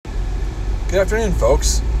Good afternoon,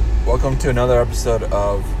 folks. Welcome to another episode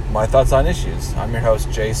of My Thoughts on Issues. I'm your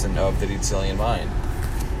host, Jason of the Decillion Mind.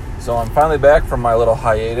 So I'm finally back from my little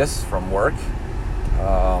hiatus from work.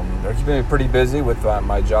 They're keeping me pretty busy with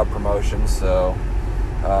my job promotion, so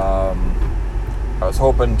I was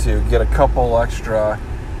hoping to get a couple extra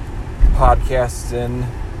podcasts in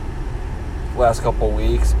the last couple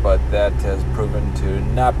weeks, but that has proven to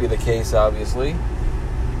not be the case, obviously.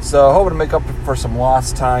 So hoping to make up for some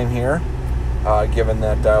lost time here. Given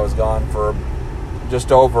that I was gone for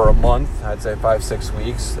just over a month, I'd say 5-6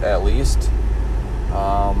 weeks at least.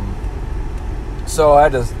 So I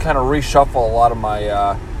had to kind of reshuffle a lot of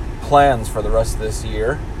my plans for the rest of this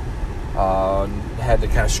year. Had to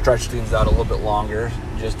kind of stretch things out a little bit longer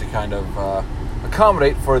just to kind of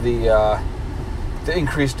accommodate for the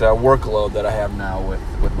increased workload that I have now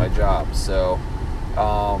with my job. So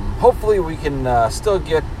hopefully we can still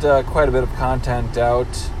get quite a bit of content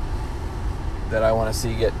out that I want to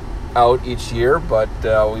see get out each year, but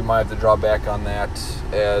we might have to draw back on that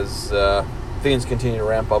as things continue to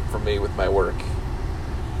ramp up for me with my work.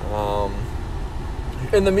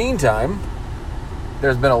 In the meantime,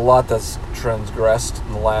 there's been a lot that's transgressed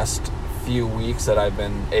in the last few weeks that I've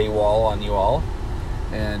been AWOL on you all,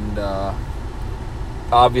 and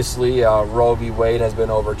obviously Roe v. Wade has been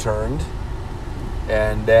overturned,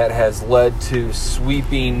 and that has led to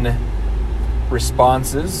sweeping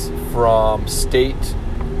responses from state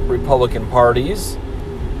Republican parties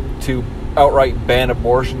to outright ban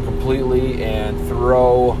abortion completely and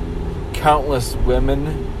throw countless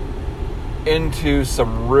women into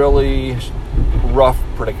some really rough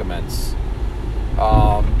predicaments.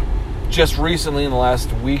 Just recently, in the last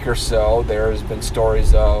week or so, there's been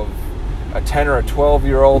stories of a 10 or a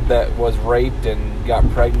 12-year-old that was raped and got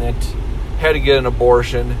pregnant, had to get an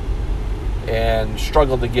abortion, and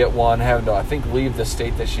struggled to get one, having to, I think, leave the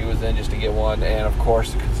state that she was in just to get one. And of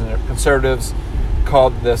course, the conservatives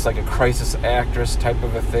called this like a crisis actress type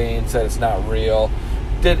of a thing, said it's not real,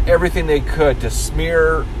 did everything they could to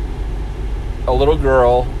smear a little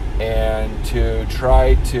girl and to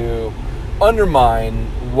try to undermine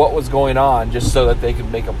what was going on just so that they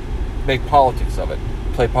could make politics of it,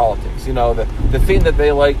 play politics. You know, the thing that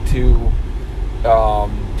they like to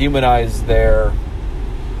demonize their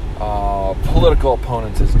political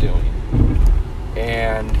opponents is doing.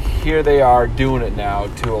 And here they are doing it now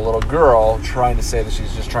to a little girl, trying to say that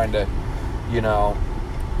she's just trying to,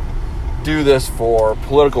 do this for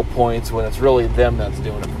political points when it's really them that's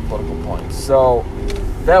doing it for political points. So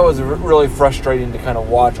that was really frustrating to kind of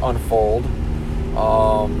watch unfold.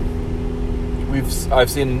 I've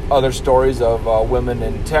seen other stories of women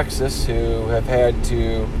in Texas who have had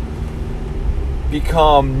to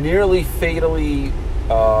become nearly fatally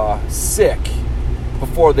sick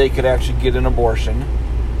before they could actually get an abortion,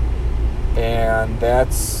 and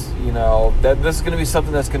that's this is going to be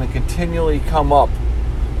something that's going to continually come up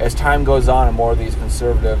as time goes on, and more of these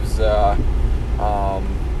conservatives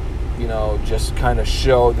just kind of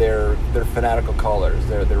show their fanatical colors,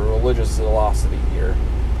 their religious velocity here.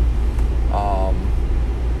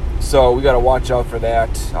 So we got to watch out for that,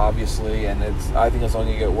 obviously, and I think it's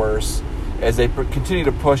only going to get worse as they continue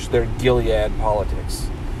to push their Gilead politics.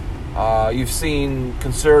 You've seen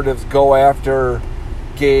conservatives go after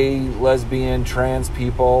gay, lesbian, trans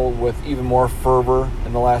people with even more fervor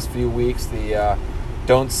in the last few weeks. The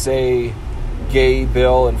Don't Say Gay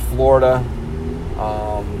bill in Florida,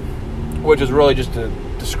 which is really just a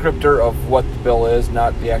descriptor of what the bill is,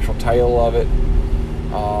 not the actual title of it.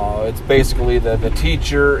 It's basically the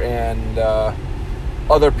teacher and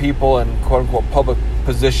other people in quote-unquote public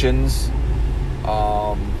positions,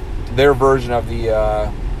 their version of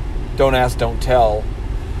the Don't Ask, Don't Tell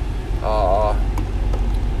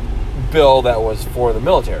bill that was for the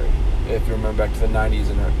military. If you remember back to the 90s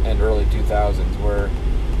and early 2000s, where,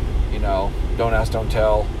 don't ask, don't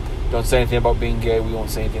tell, don't say anything about being gay, we won't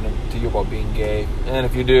say anything to you about being gay, and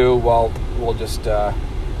if you do, well, we'll just, if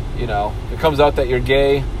it comes out that you're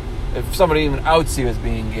gay, if somebody even outs you as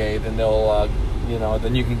being gay, then they'll,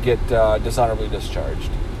 then you can get dishonorably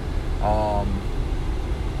discharged.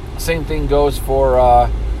 Same thing goes for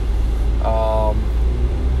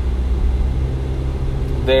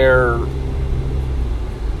their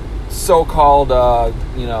so-called,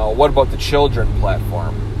 what about the children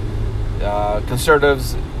platform.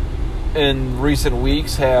 Conservatives in recent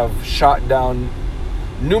weeks have shot down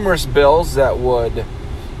numerous bills that would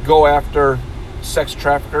go after sex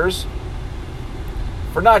traffickers,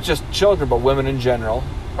 for not just children, but women in general,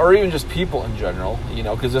 or even just people in general,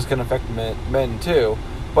 because this can affect men too,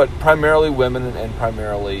 but primarily women and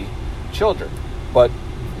primarily children. But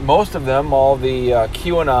most of them, all the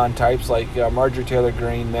QAnon types like Marjorie Taylor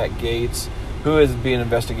Greene, Matt Gaetz, who is being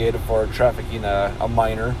investigated for trafficking a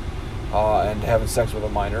minor and having sex with a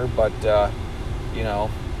minor, but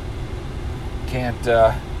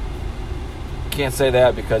can't say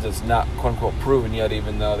that because it's not quote unquote proven yet,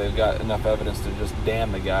 even though they've got enough evidence to just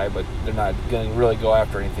damn the guy, but they're not going to really go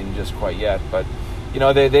after anything just quite yet. But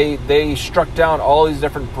they struck down all these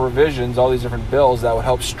different provisions, all these different bills that would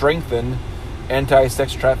help strengthen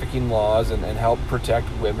anti-sex trafficking laws and help protect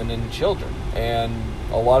women and children. And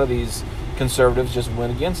a lot of these conservatives just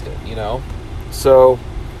went against it, So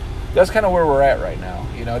that's kind of where we're at right now.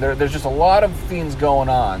 There's just a lot of things going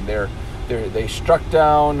on. They struck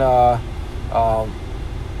down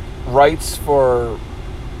rights for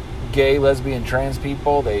gay, lesbian, trans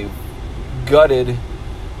people. They gutted,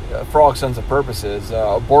 for all intents and purposes,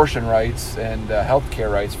 abortion rights and health care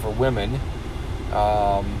rights for women.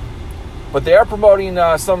 But they are promoting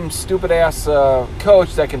some stupid-ass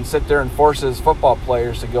coach that can sit there and force his football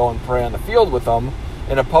players to go and pray on the field with them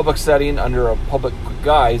in a public setting under a public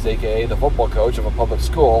guise, a.k.a. the football coach of a public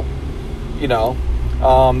school.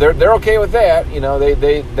 They're okay with that.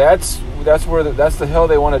 That's the hill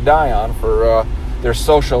they want to die on for their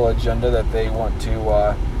social agenda that they want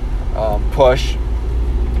to push.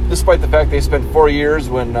 Despite the fact they spent 4 years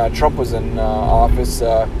when Trump was in office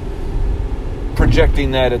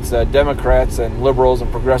projecting that it's Democrats and liberals and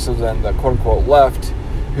progressives and the quote-unquote left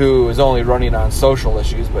who is only running on social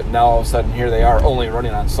issues, but now all of a sudden here they are only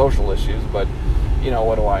running on social issues, but,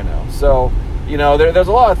 what do I know? So, there's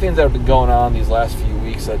a lot of things that have been going on these last few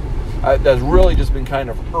weeks that's really just been kind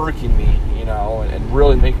of irking me, and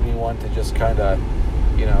really making me want to just kind of,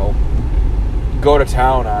 go to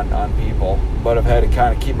town on people, but I've had to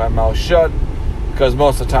kind of keep my mouth shut because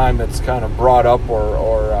most of the time it's kind of brought up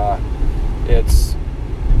or it's,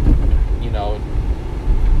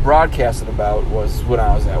 broadcasted about was when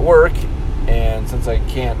I was at work, and since I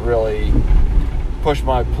can't really push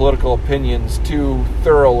my political opinions too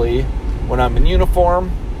thoroughly when I'm in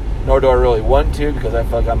uniform, nor do I really want to because I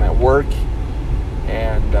feel like I'm at work,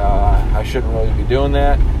 and I shouldn't really be doing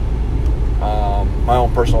that. My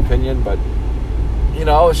own personal opinion, but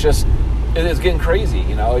it's getting crazy.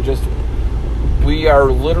 We are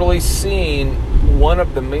literally seeing one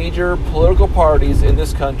of the major political parties in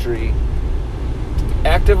this country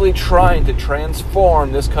actively trying to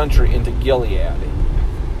transform this country into Gilead,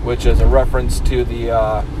 which is a reference to the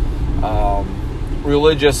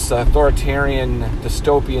religious, authoritarian,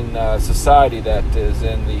 dystopian society that is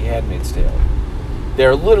in The Handmaid's Tale.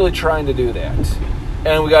 They're literally trying to do that.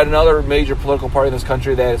 And we got another major political party in this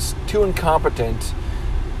country that is too incompetent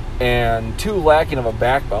and too lacking of a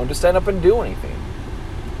backbone to stand up and do anything.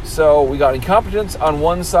 So we got incompetence on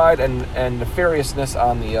one side and nefariousness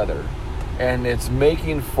on the other. And it's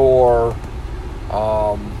making for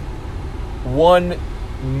one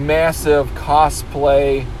massive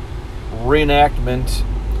cosplay reenactment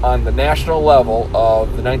on the national level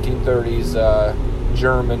of the 1930s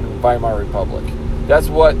German Weimar Republic. That's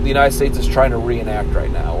what the United States is trying to reenact right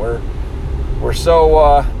now. We're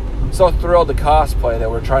so thrilled to cosplay that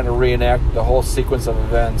we're trying to reenact the whole sequence of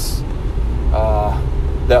events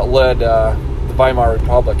that led the Weimar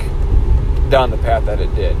Republic down the path that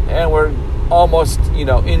it did. And we're almost,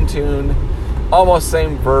 in tune, almost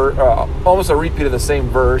almost a repeat of the same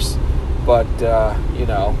verse, but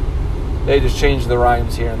they just changed the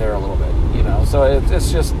rhymes here and there a little bit, So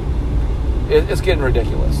it's getting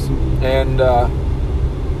ridiculous. And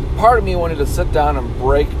part of me wanted to sit down and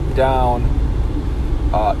break down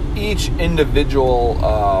each individual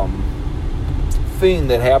thing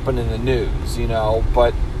that happened in the news,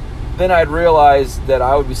 but then I'd realize that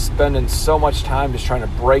I would be spending so much time just trying to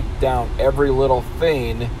break down every little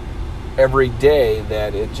thing every day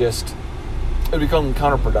that it would become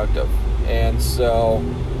counterproductive. And so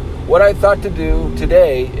what I thought to do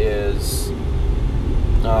today is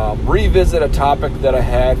revisit a topic that I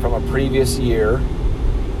had from a previous year,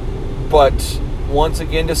 but once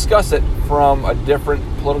again discuss it from a different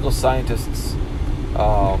political scientist's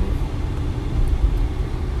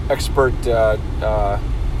expert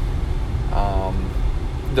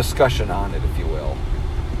discussion on it, if you will.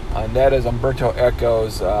 And that is Umberto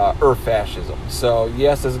Eco's Ur-Fascism. So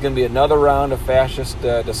yes, this is going to be another round of fascist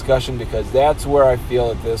discussion because that's where I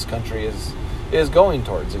feel that this country is going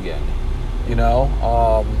towards again.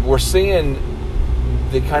 We're seeing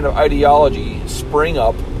the kind of ideology spring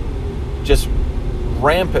up just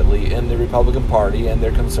rampantly in the Republican Party and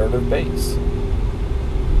their conservative base.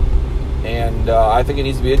 And I think it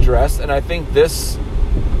needs to be addressed. And I think this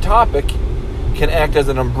topic can act as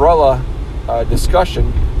an umbrella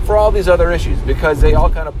discussion for all these other issues, because they all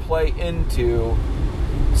kind of play into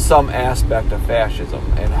some aspect of fascism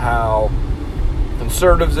and how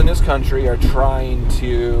conservatives in this country are trying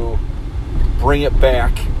to bring it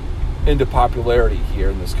back into popularity here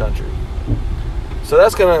in this country. So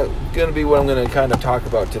that's gonna be what I'm gonna kind of talk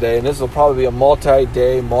about today, and this will probably be a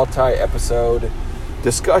multi-day, multi-episode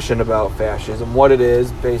discussion about fascism, what it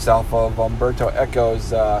is, based off of Umberto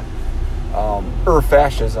Eco's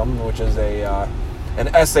Ur-Fascism, which is an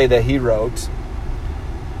essay that he wrote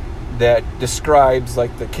that describes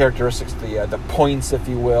like the characteristics, the points, if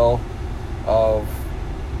you will, of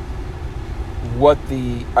what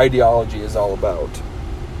the ideology is all about.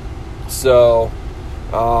 So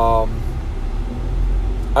I'm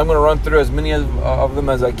going to run through as many of them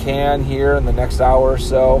as I can here in the next hour or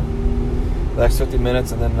so, the next 50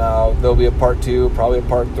 minutes, and then there'll be a part 2, probably a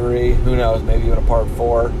part 3, who knows, maybe even a part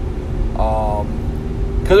 4,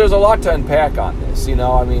 because there's a lot to unpack on this. You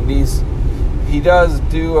know, I mean, he does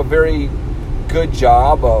do a very good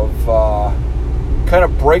job of kind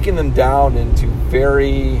of breaking them down into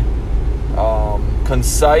very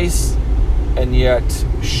concise and yet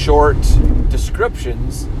short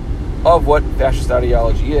descriptions of what fascist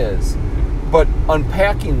ideology is, but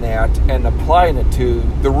unpacking that and applying it to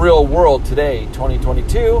the real world today,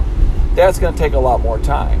 2022, that's going to take a lot more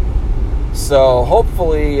time. So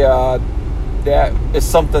hopefully that is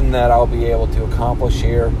something that I'll be able to accomplish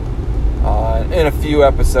here in a few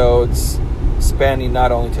episodes, spanning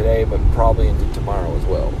not only today but probably into tomorrow as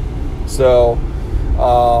well. So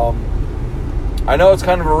I know it's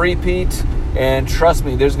kind of a repeat, and trust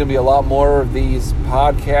me, there's going to be a lot more of these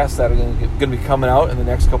podcasts that are going to be coming out in the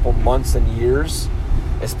next couple months and years,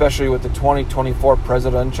 especially with the 2024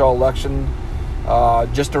 presidential election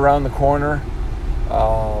just around the corner.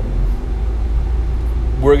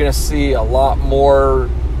 We're going to see a lot more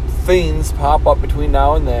things pop up between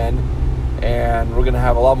now and then, and we're going to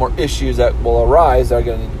have a lot more issues that will arise that are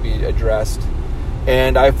going to need to be addressed.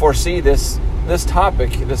 And I foresee this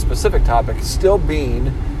specific topic, still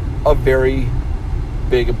being of very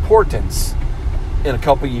big importance in a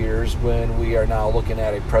couple years when we are now looking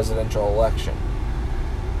at a presidential election.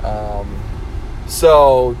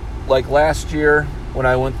 So, like last year, when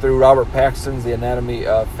I went through Robert Paxton's The Anatomy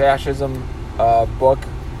of Fascism book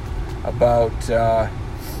about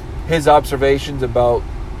his observations about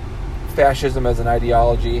fascism as an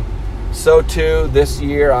ideology, so too this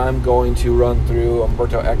year I'm going to run through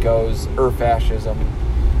Umberto Eco's Ur-Fascism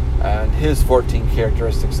and his 14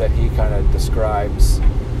 characteristics that he kind of describes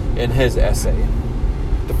in his essay.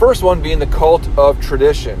 The first one being the cult of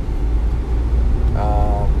tradition.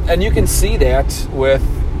 And you can see that with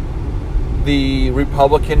the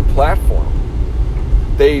Republican platform.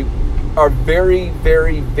 They are very,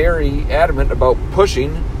 very, very adamant about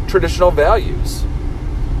pushing traditional values.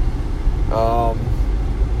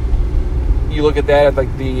 You look at that at like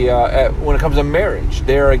when it comes to marriage,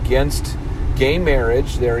 they're against gay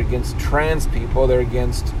marriage, they're against trans people, they're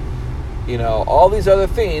against, all these other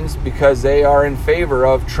things because they are in favor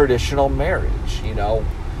of traditional marriage,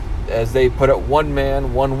 as they put it, one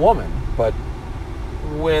man, one woman. But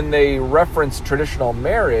when they reference traditional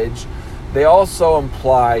marriage, they also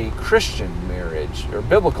imply Christian marriage or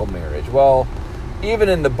biblical marriage. Well, even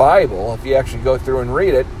in the Bible, if you actually go through and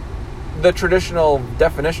read it, the traditional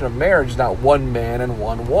definition of marriage is not one man and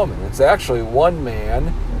one woman. It's actually one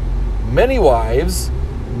man, many wives,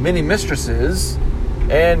 many mistresses,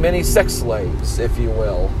 and many sex slaves, if you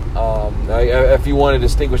will. If you want to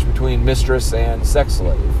distinguish between mistress and sex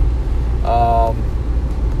slave.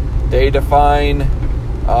 They define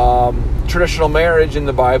traditional marriage in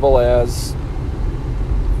the Bible as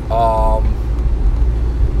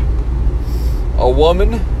a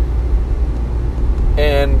woman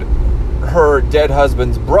and her dead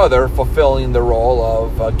husband's brother fulfilling the role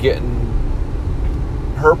of getting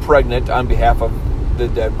her pregnant on behalf of the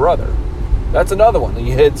dead brother. That's another one.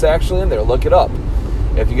 It's actually in there. Look it up.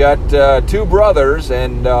 If you got two brothers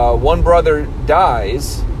and one brother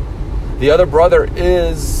dies, the other brother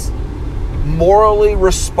is morally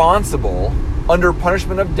responsible under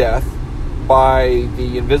punishment of death by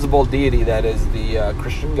the invisible deity that is the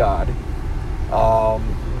Christian God.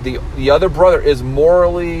 The other brother is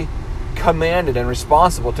morally commanded and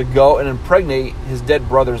responsible to go and impregnate his dead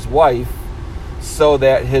brother's wife so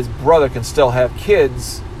that his brother can still have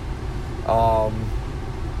kids,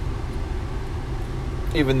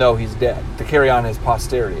 even though he's dead, to carry on his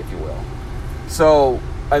posterity, if you will. So,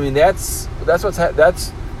 I mean, that's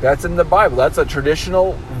in the Bible. That's a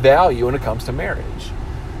traditional value when it comes to marriage.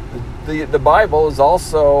 The Bible is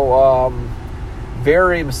also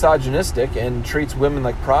very misogynistic and treats women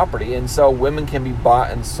like property, and so women can be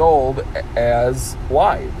bought and sold as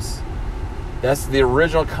wives. That's the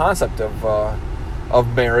original concept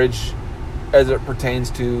of marriage as it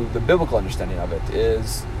pertains to the biblical understanding of it,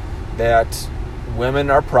 is that women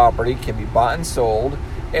are property, can be bought and sold,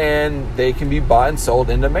 and they can be bought and sold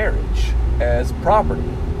into marriage as property.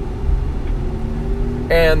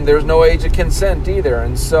 And there's no age of consent either.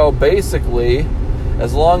 And so basically,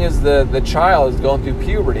 as long as the child is going through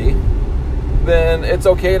puberty, then it's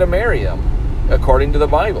okay to marry him, according to the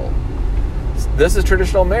Bible. This is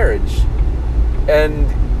traditional marriage. And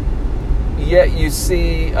yet you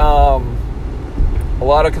see a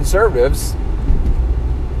lot of conservatives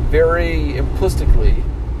very implicitly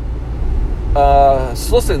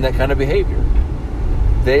soliciting that kind of behavior.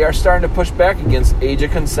 They are starting to push back against age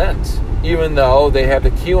of consent, even though they have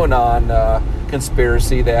the QAnon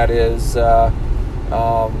conspiracy that is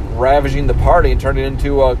ravaging the party and turning it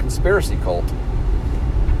into a conspiracy cult.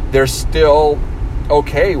 They're still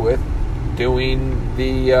okay with doing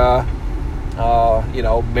the,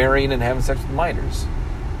 marrying and having sex with minors.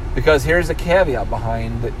 Because here's the caveat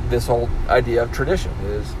behind this whole idea of tradition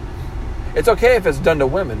is, it's okay if it's done to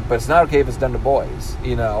women, but it's not okay if it's done to boys,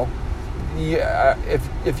 If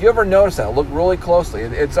you ever notice that, look really closely.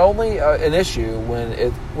 It's only an issue when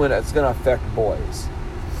it's going to affect boys,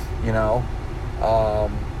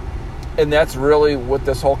 and that's really what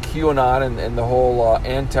this whole QAnon and the whole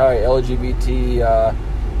anti-LGBT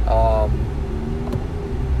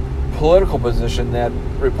political position that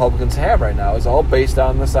Republicans have right now is all based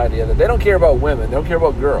on this idea that they don't care about women, they don't care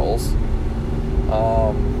about girls,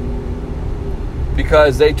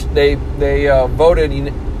 because they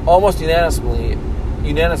voted almost unanimously,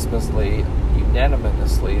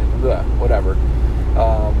 whatever,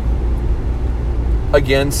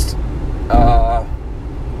 against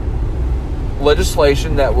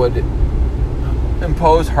legislation that would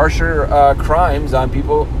impose harsher crimes on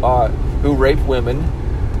people who rape women,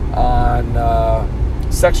 on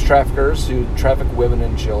sex traffickers who traffic women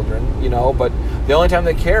and children, but the only time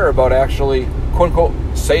they care about actually, quote unquote,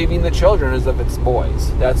 saving the children is if it's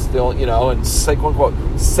boys. That's the, and say, quote unquote,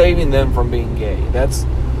 saving them from being gay. That's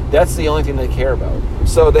the only thing they care about.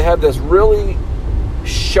 So they have this really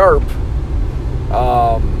sharp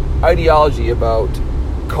ideology about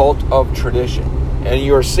cult of tradition, and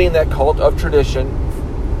you are seeing that cult of tradition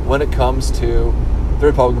when it comes to the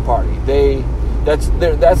Republican Party.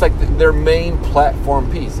 That's like their main platform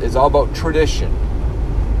piece is all about tradition.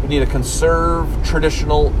 We need to conserve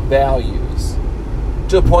traditional values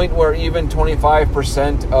to the point where even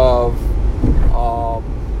 25% of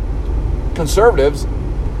conservatives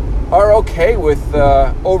are okay with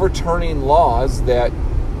overturning laws that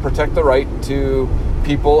protect the right to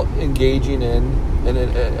people engaging in and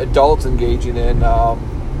adults engaging in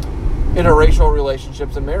interracial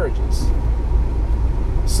relationships and marriages.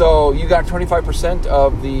 So you got 25%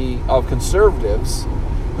 of conservatives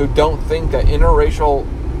who don't think that interracial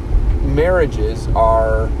marriages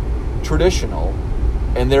are traditional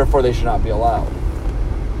and therefore they should not be allowed.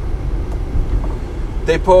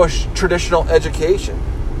 They push traditional education.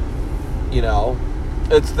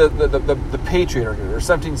 It's the Patriot or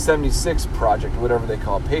 1776 project, whatever they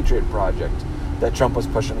call it, Patriot Project, that Trump was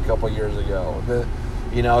pushing a couple years ago.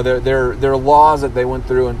 Their laws that they went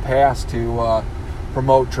through and passed to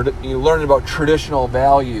promote learning about traditional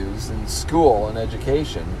values in school and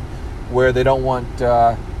education, where they don't want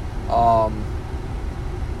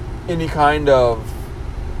any kind of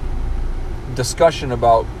discussion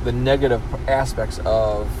about the negative aspects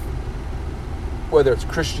of whether it's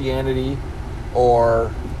Christianity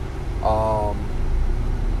or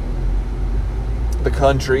the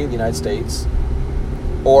country, the United States,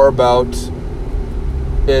 or about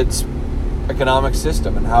its economic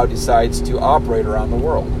system and how it decides to operate around the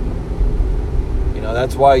world.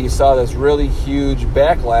 That's why you saw this really huge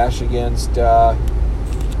backlash against the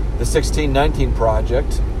 1619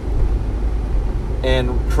 Project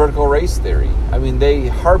and critical race theory. I mean, they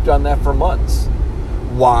harped on that for months.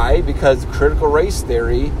 Why? Because critical race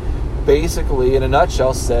theory basically, in a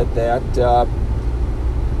nutshell, said that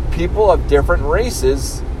people of different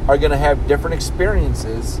races are going to have different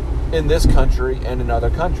experiences in this country and in other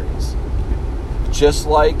countries. Just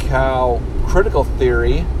like how critical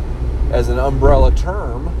theory, as an umbrella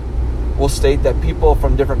term, will state that people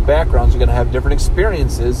from different backgrounds are going to have different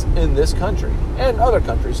experiences in this country and other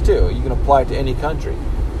countries too. You can apply it to any country,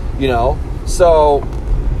 So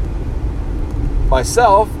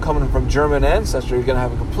myself, coming from German ancestry, is going to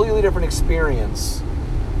have a completely different experience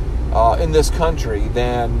in this country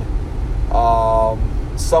than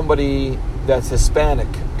somebody that's Hispanic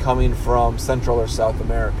coming from Central or South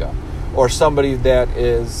America, or somebody that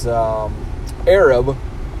is Arab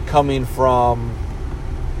coming from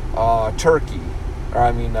Turkey,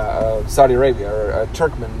 or Saudi Arabia, or a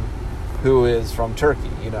Turkmen who is from Turkey,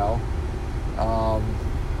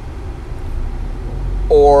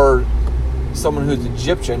 or someone who's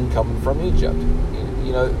Egyptian coming from Egypt.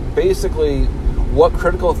 Basically what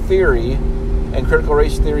critical theory and critical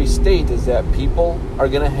race theory state is that people are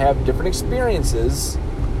going to have different experiences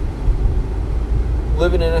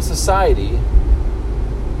living in a society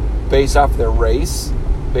based off their race,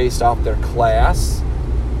 based off their class,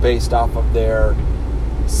 based off of their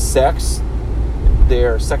sex,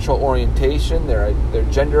 their sexual orientation, their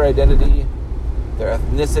gender identity, their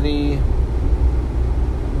ethnicity,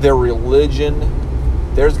 their religion.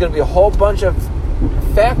 There's going to be a whole bunch of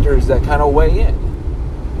factors that kind of weigh in.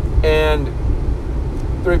 And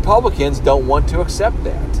the Republicans don't want to accept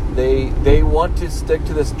that. They want to stick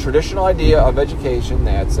to this traditional idea of education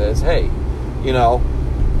that says, hey,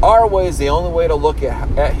 our way is the only way to look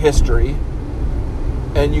at history,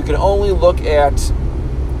 and you can only look at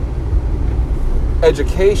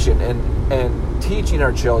education and teaching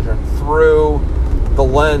our children through the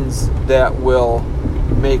lens that will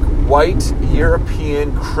make white,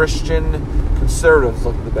 European, Christian conservatives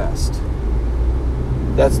look the best.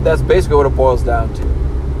 That's basically what it boils down to.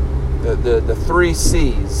 The three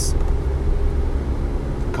C's: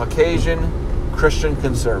 Caucasian, Christian,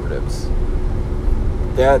 conservatives.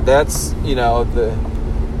 This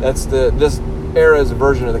era's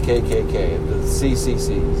version of the KKK, the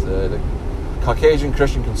CCCs, the Caucasian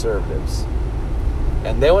Christian conservatives,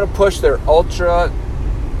 and they want to push their ultra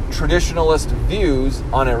traditionalist views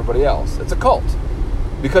on everybody else. It's a cult,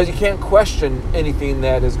 because you can't question anything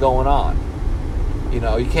that is going on.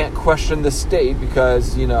 You can't question the state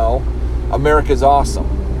because, America's awesome.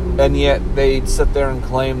 And yet they sit there and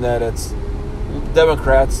claim that it's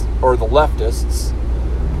Democrats or the leftists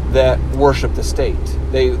that worship the state.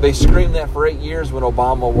 They screamed that for 8 years when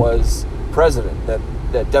Obama was president, that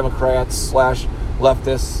Democrats /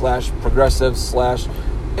 leftists / progressives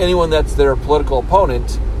 / anyone that's their political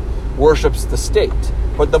opponent worships the state.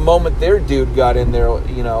 But the moment their dude got in there,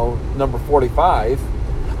 number 45,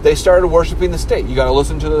 they started worshiping the state. You got to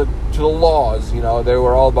listen to the laws. They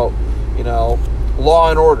were all about, law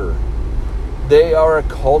and order. They are a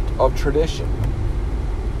cult of tradition.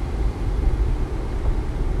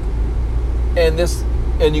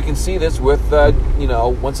 And you can see this with,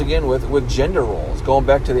 once again with gender roles, going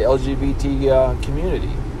back to the LGBT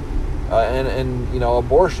community, and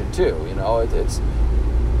abortion too.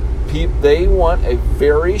 They want a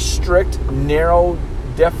very strict, narrow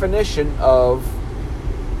definition of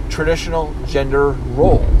traditional gender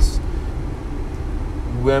roles.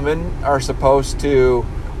 Women are supposed to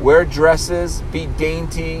wear dresses, be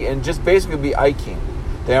dainty, and just basically be eye candy.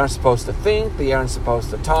 They aren't supposed to think. They aren't supposed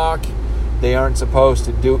to talk. They aren't supposed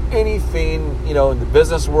to do anything, in the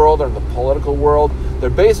business world or in the political world. They're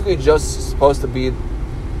basically just supposed to be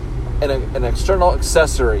an external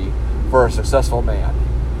accessory for a successful man.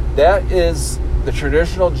 That is the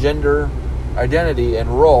traditional gender identity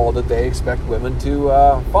and role that they expect women to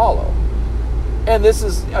follow. And this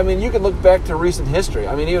is, you can look back to recent history.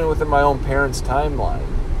 Even within my own parents' timeline,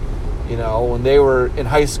 when they were in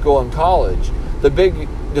high school and college, the big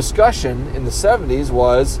discussion in the 70s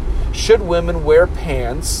was, should women wear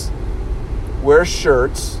pants, wear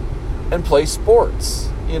shirts, and play sports?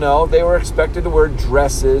 They were expected to wear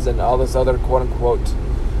dresses and all this other quote-unquote,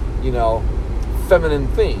 feminine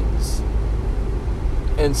things.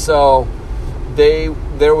 And so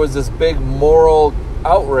there was this big moral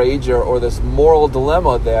outrage or this moral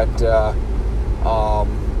dilemma that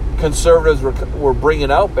conservatives were bringing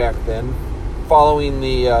out back then, following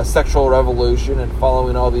the sexual revolution and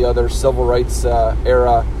following all the other civil rights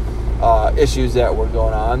era issues that were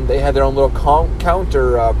going on. They had their own little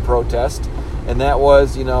counter protest, and that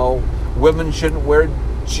was, women shouldn't wear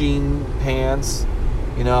jean pants.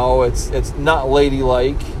 It's not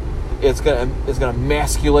ladylike. It's gonna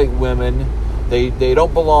emasculate women. They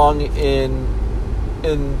don't belong in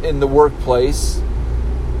the workplace.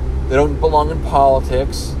 They don't belong in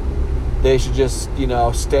politics. They should just,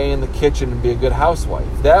 stay in the kitchen and be a good housewife.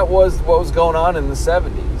 That was what was going on in the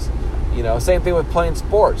 70s. Same thing with playing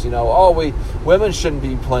sports. Women shouldn't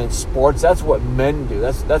be playing sports. That's what men do.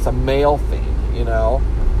 That's a male thing,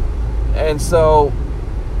 And so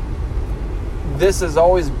this has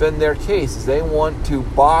always been their case, is they want to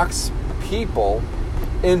box people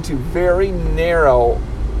into very narrow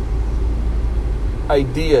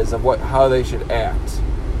ideas of how they should act,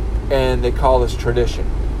 and they call this tradition.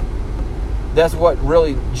 That's what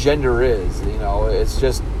really gender is. It's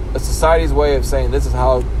just a society's way of saying this is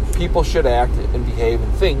how people should act and behave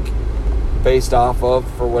and think based off of,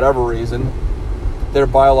 for whatever reason, their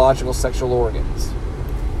biological sexual organs.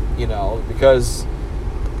 Because,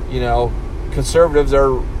 conservatives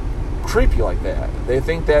are creepy like that. They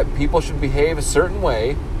think that people should behave a certain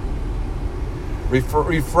way,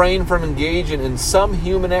 refrain from engaging in some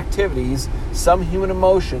human activities, some human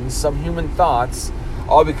emotions, some human thoughts,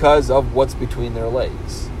 all because of what's between their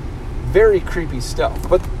legs. Very creepy stuff.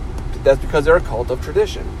 But that's because they're a cult of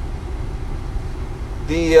tradition.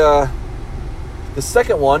 The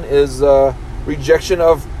second one is rejection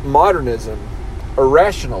of modernism or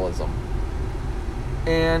rationalism.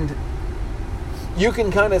 And you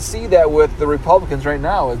can kind of see that with the Republicans right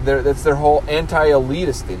now. That's their whole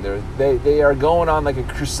anti-elitist thing. They are going on like a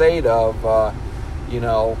crusade of,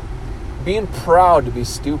 being proud to be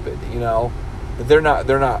stupid. That they're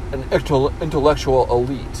not an intellectual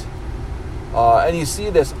elite. And you see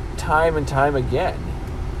this time and time again.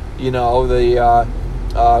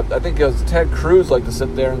 I think it was Ted Cruz liked to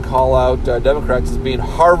sit there and call out Democrats as being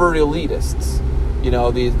Harvard elitists.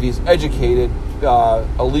 These educated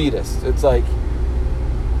elitists. It's like,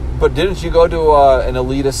 but didn't you go to an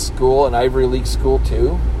elitist school, an Ivy League school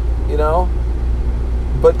too?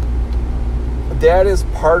 But that is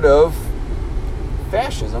part of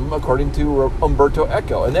fascism, according to Umberto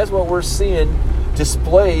Eco. And that's what we're seeing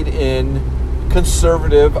displayed in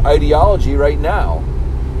conservative ideology right now.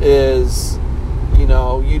 Is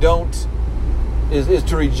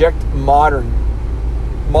to reject modern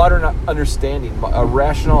understanding, a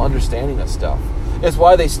rational understanding of stuff. It's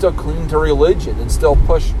why they still cling to religion and still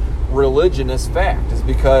push religion as fact, is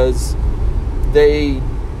because they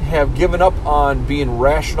have given up on being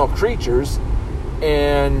rational creatures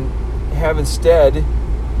and have instead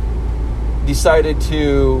decided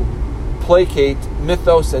to placate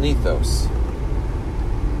mythos and ethos,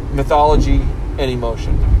 mythology and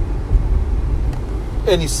emotion.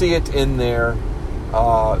 And you see it in their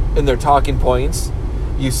talking points.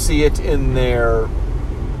 You see it in their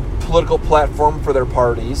political platform for their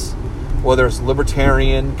parties, whether it's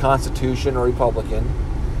Libertarian, Constitution, or Republican.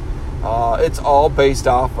 It's all based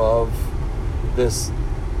off of this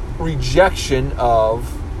rejection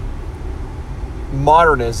of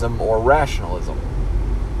modernism or rationalism.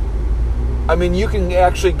 I mean, you can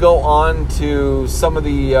actually go on to some of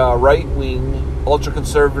the right-wing,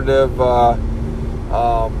 ultra-conservative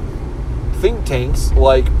think tanks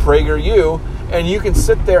like PragerU, and you can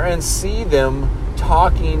sit there and see them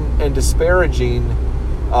talking and disparaging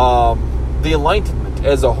the Enlightenment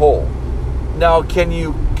as a whole. Now, can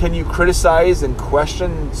you criticize and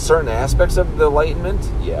question certain aspects of the Enlightenment?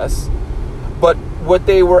 Yes. But what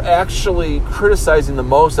they were actually criticizing the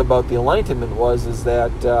most about the Enlightenment is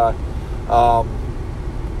that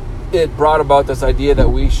it brought about this idea that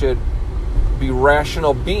we should be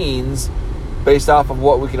rational beings based off of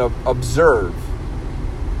what we can observe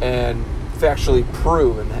and factually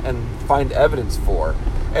prove and find evidence for.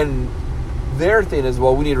 And their thing is,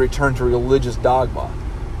 well, we need to return to religious dogma.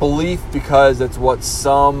 Belief because it's what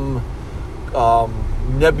some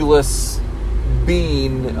nebulous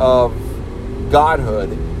being of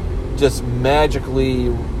godhood just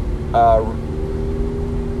magically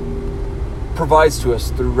provides to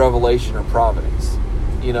us through revelation or providence.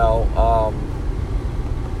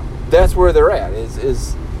 That's where they're at.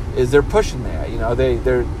 Is they're pushing that?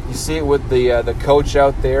 You see it with the coach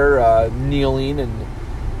out there kneeling, and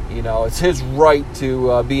it's his right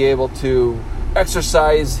to be able to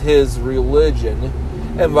exercise his religion,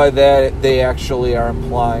 and by that they actually are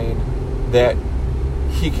implying that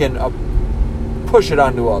he can push it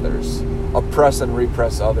onto others, oppress and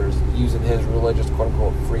repress others using his religious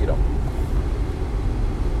quote-unquote freedom.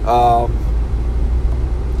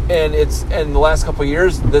 And in the last couple of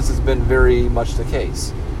years, this has been very much the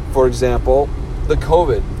case. For example, the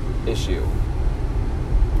COVID issue.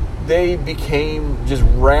 They became just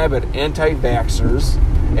rabid anti-vaxxers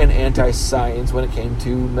and anti-science when it came to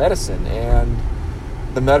medicine and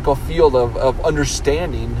the medical field of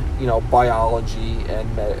understanding, biology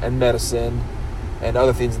and medicine and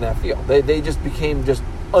other things in that field. They just became just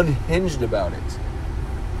unhinged about it.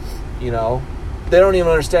 They don't even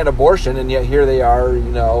understand abortion, and yet here they are,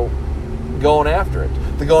 going after it.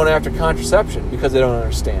 They're going after contraception because they don't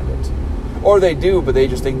understand it. Or they do, but they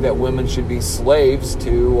just think that women should be slaves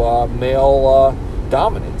to male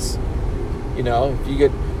dominance. If you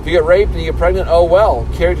get raped and you get pregnant, oh well,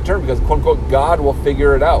 carry to term, because quote unquote God will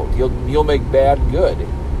figure it out. He'll make bad good.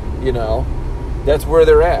 That's where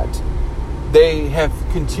they're at. They have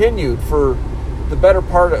continued for the better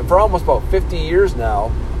part of, for almost about 50 years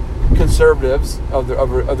now, conservatives of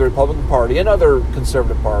the Republican Party and other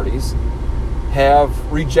conservative parties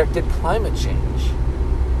have rejected climate change.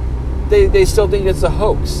 They still think it's a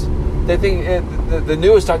hoax. They think the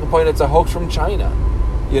newest talking point, it's a hoax from China,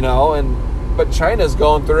 but China's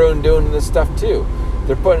going through and doing this stuff too.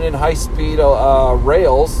 They're putting in high-speed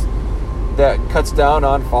rails that cuts down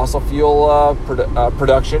on fossil fuel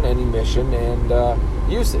production and emission and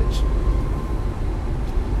usage.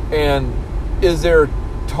 And is their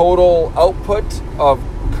total output of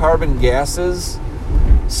carbon gases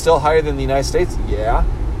still higher than the United States? Yeah,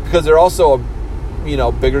 because they're also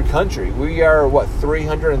a bigger country. We are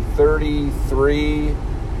 333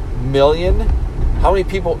 million. How many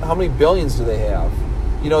people? How many billions do they have?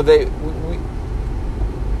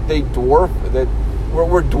 They dwarf that.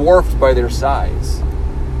 We're dwarfed by their size.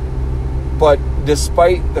 But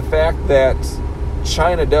despite the fact that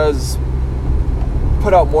China does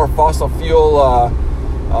put out more fossil fuel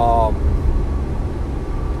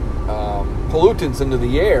pollutants into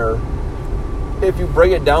the air, if you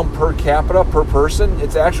break it down per capita, per person,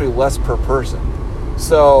 it's actually less per person.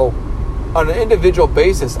 So on an individual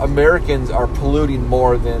basis, Americans are polluting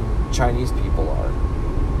more than Chinese people are.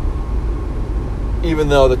 Even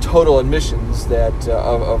though the total emissions that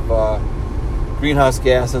of greenhouse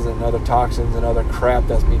gases and other toxins and other crap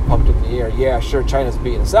that's being pumped in the air, yeah, sure, China's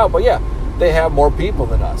beating us out, but yeah, they have more people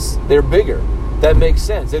than us. They're bigger. That makes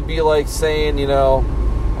sense. It'd be like saying,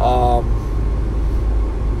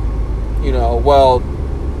 well,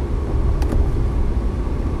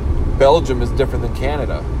 Belgium is different than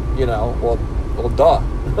Canada. Well, duh.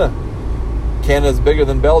 Canada's bigger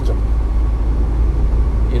than Belgium.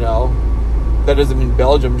 That doesn't mean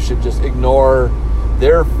Belgium should just ignore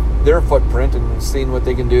their footprint and seeing what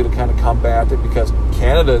they can do to kind of combat it, because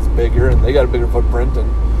Canada is bigger and they got a bigger footprint, and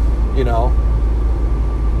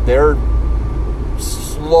they're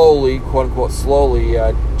slowly, quote unquote,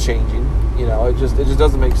 changing. It just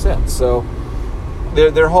doesn't make sense. So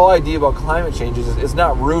their whole idea about climate change is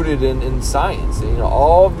not rooted in science.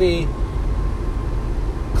 All of the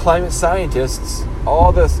climate scientists,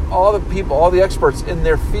 all the people, all the experts in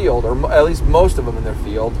their field, or at least most of them in their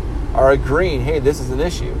field, are agreeing, hey, this is an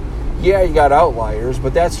issue. Yeah, you got outliers,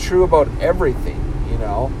 but that's true about everything.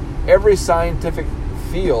 Every scientific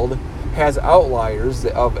field has outliers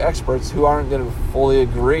of experts who aren't going to fully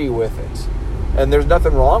agree with it. And there's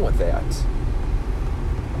nothing wrong with that.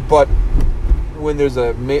 But when there's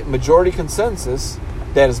a majority consensus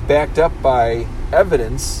that is backed up by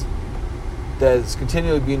evidence that is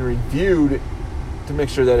continually being reviewed to make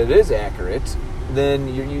sure that it is accurate,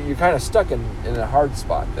 then you're kind of stuck in a hard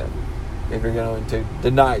spot then, if you're going to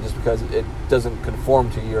deny it just because it doesn't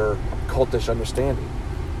conform to your cultish understanding.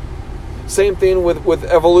 Same thing with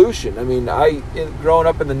evolution. I mean, growing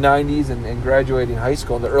up in the 90s and graduating high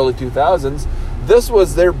school in the early 2000s, this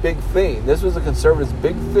was their big thing. This was the conservatives'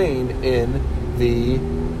 big thing in the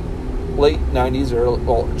late 90s,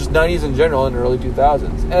 or just 90s in general, in the early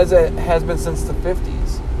 2000s, as it has been since the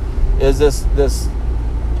 50s, is this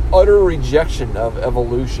utter rejection of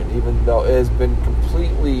evolution, even though it has been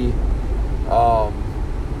completely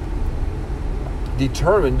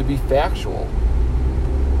determined to be factual.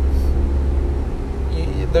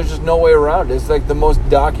 There's just no way around it. It's like the most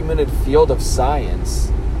documented field of science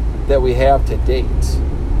that we have to date,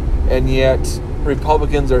 and yet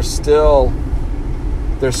Republicans are still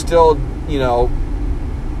just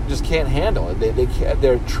can't handle it.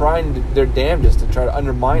 They're damnedest to try to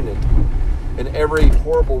undermine it in every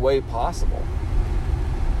horrible way possible.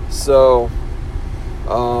 So,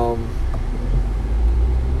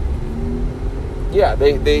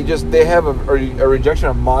 they have a rejection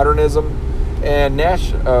of modernism and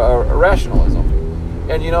rationalism.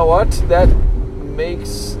 And you know what? That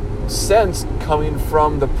makes sense coming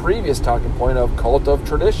from the previous talking point of cult of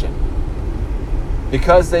tradition.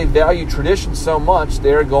 Because they value tradition so much,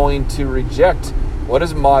 they're going to reject what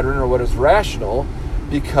is modern or what is rational,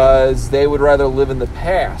 because they would rather live in the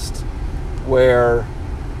past where,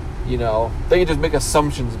 they can just make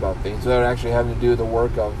assumptions about things without actually having to do the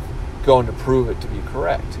work of going to prove it to be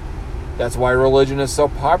correct. That's why religion is so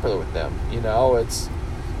popular with them. It's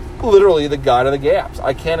literally the God of the gaps.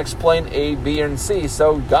 I can't explain A, B, and C,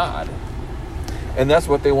 so God. And that's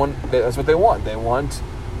what they want. That's what they want. They want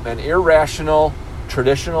an irrational,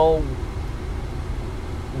 traditional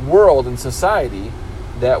world and society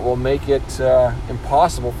that will make it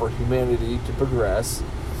impossible for humanity to progress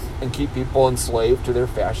and keep people enslaved to their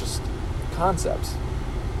fascist concepts.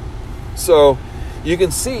 So you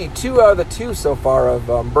can see 2 out of the 2 so far of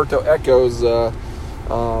Umberto Eco's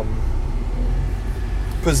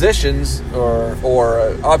positions or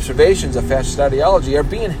observations of fascist ideology are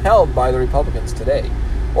being held by the Republicans today,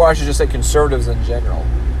 or I should just say conservatives in general.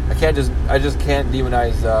 I just can't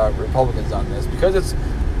demonize Republicans on this, because it's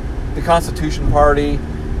the Constitution Party,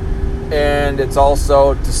 and it's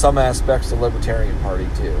also to some aspects the Libertarian Party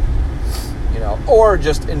too, or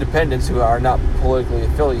just independents who are not politically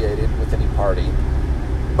affiliated with any party,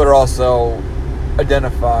 but are also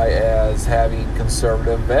identify as having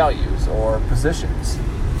conservative values or positions.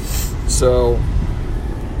 So,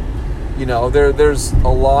 there's a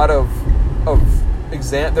lot of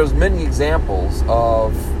there's many examples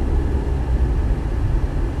of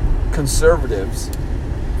conservatives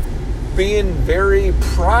being very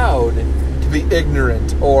proud to be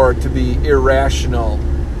ignorant or to be irrational,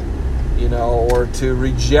 or to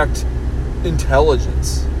reject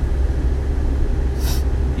intelligence.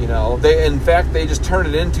 They just turn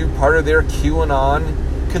it into part of their QAnon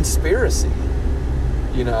conspiracy.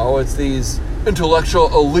 It's these intellectual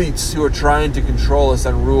elites who are trying to control us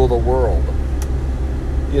and rule the world.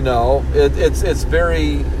 It's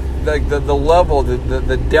very, like, the level,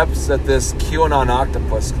 the depths that this QAnon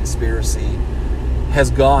octopus conspiracy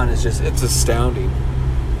has gone is just, it's astounding.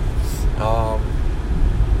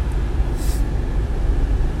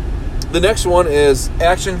 The next one is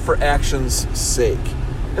action for action's sake.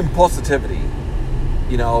 Impulsivity.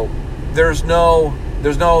 There's no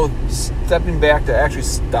stepping back to actually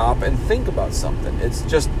stop and think about something. It's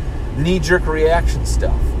just knee-jerk reaction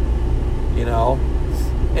stuff.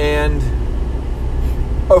 And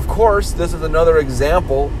of course, this is another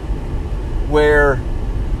example where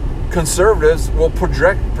conservatives will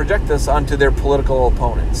project this onto their political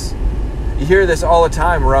opponents. You hear this all the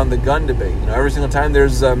time around the gun debate. Every single time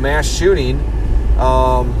there's a mass shooting,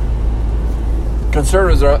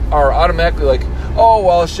 conservatives are automatically like, oh,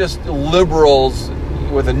 well, it's just liberals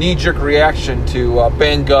with a knee-jerk reaction to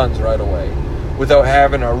ban guns right away without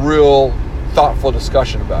having a real thoughtful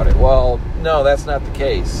discussion about it. Well, no, that's not the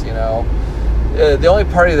case, The only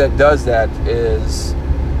party that does that is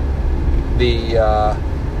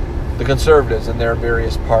the conservatives and their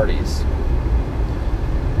various parties.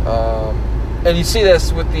 And you see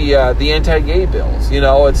this with the anti-gay bills.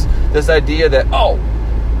 It's this idea that, oh,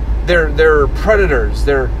 they're predators,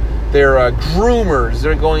 they're groomers,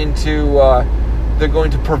 they're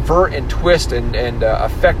going to pervert and twist and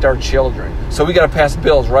affect our children. So we got to pass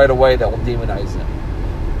bills right away that will demonize them.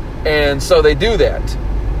 And so they do that.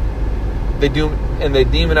 They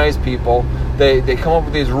demonize people. They come up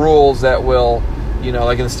with these rules that will,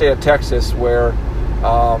 like in the state of Texas, where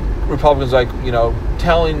Republicans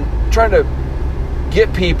trying to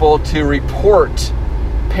get people to report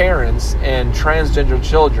parents and transgender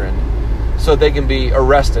children so they can be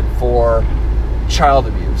arrested for child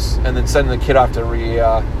abuse, and then sending the kid off to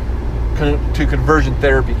conversion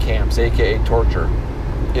therapy camps, aka torture.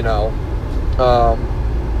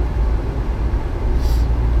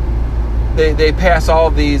 They pass all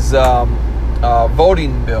of these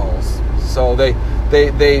voting bills, so they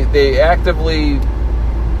actively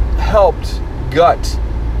helped gut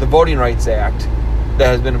the Voting Rights Act that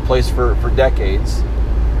has been in place for decades.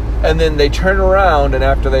 And then they turn around, and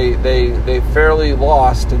after they fairly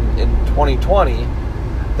lost in 2020,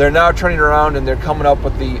 they're now turning around and they're coming up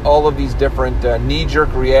with all of these different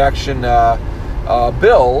knee-jerk reaction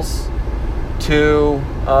bills to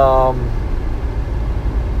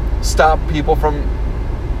stop people from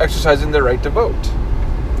exercising their right to vote.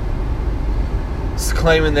 It's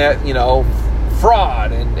claiming that,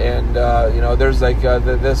 fraud and there's like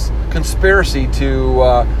this conspiracy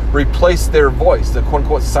to replace their voice, the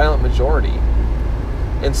quote-unquote silent majority.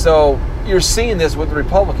 And so you're seeing this with the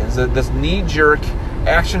Republicans, this knee-jerk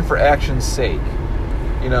action for action's sake.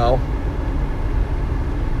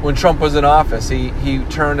 When Trump was in office, he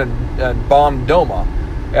turned and bombed Doma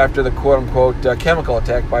after the quote-unquote chemical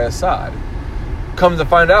attack by Assad. Comes to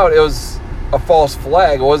find out, it was a false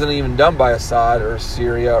flag. It wasn't even done by Assad or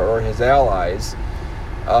Syria or his allies.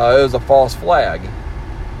 It was a false flag.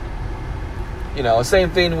 Same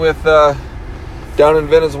thing with down in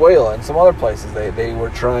Venezuela and some other places. They were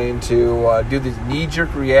trying to do these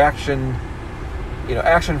knee-jerk reaction,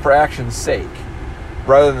 action for action's sake,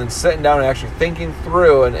 rather than sitting down and actually thinking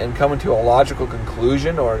through and coming to a logical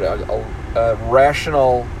conclusion or a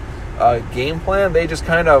rational game plan. They just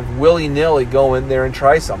kind of willy-nilly go in there and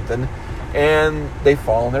try something, and they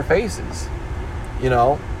fall on their faces.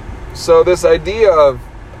 So this idea of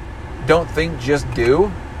don't think, just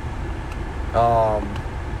do,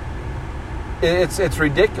 it's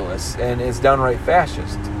ridiculous, and it's downright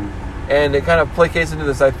fascist. And it kind of placates into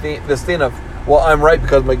this thing of, well, I'm right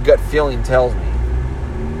because my gut feeling tells me.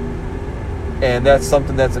 And that's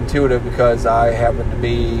something that's intuitive because I happen to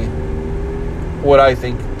be what I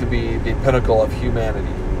think to be the pinnacle of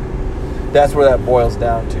humanity. That's where that boils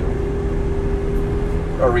down to.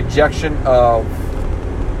 A rejection of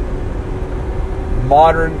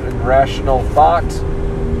modern and rational thought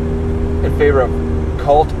in favor of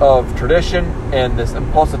cult of tradition and this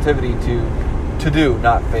impulsivity to do,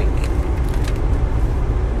 not think.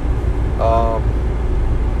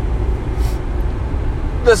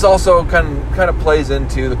 This also kind of plays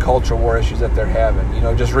into the culture war issues that they're having.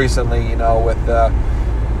 Just recently, with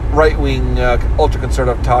right-wing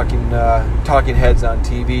ultra-conservative talking heads on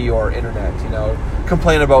TV or internet,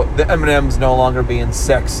 complain about the M&Ms no longer being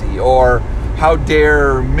sexy, or how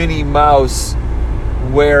dare Minnie Mouse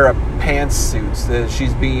wear a pantsuit, that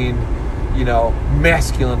she's being,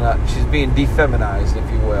 masculine, she's being defeminized,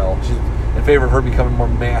 if you will. She's in favor of her becoming more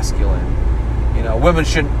masculine. Women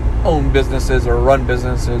shouldn't own businesses or run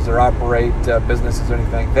businesses or operate businesses or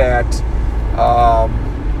anything like that.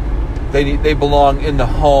 They belong in the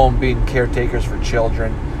home, being caretakers for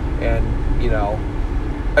children and,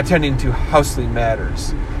 attending to housely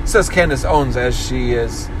matters. Says Candace Owens, as she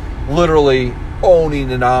is literally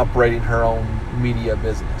owning and operating her own media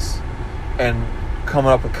business and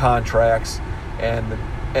coming up with contracts and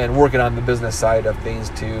working on the business side of things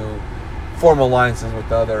to form alliances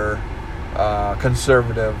with other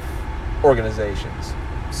conservative organizations.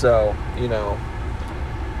 So,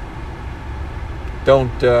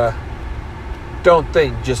 don't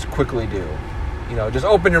think, just quickly do. Just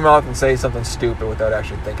open your mouth and say something stupid without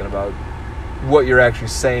actually thinking about what you're actually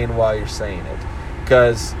saying while you're saying it.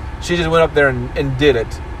 Because she just went up there and did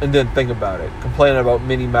it and didn't think about it. Complaining about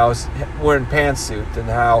Minnie Mouse wearing pantsuits and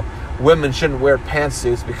how women shouldn't wear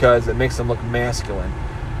pantsuits because it makes them look masculine.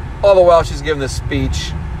 All the while she's giving this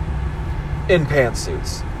speech in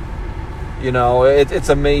pantsuits. It's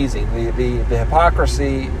amazing. The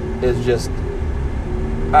hypocrisy is just...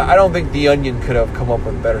 I don't think The Onion could have come up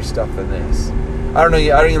with better stuff than this. I don't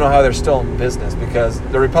even know how they're still in business, because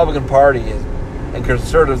the Republican Party and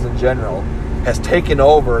conservatives in general has taken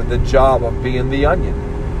over the job of being The Onion.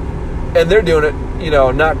 And they're doing it,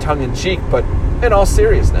 not tongue-in-cheek, but in all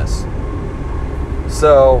seriousness.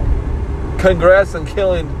 So, congrats on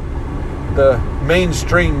killing the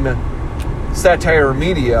mainstream satire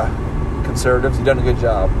media, conservatives. You've done a good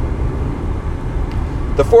job.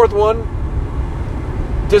 The fourth one,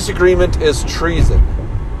 disagreement is treason.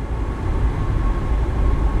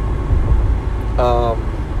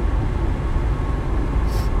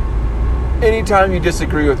 Anytime you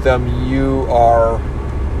disagree with them, you are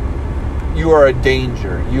a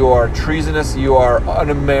danger. You are treasonous. You are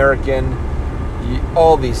un-American.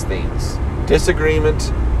 All these things.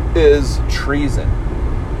 Disagreement is treason.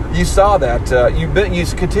 You saw that. You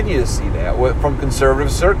continue to see that from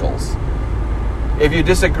conservative circles. If you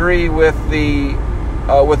disagree with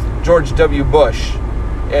with George W. Bush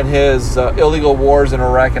and his illegal wars in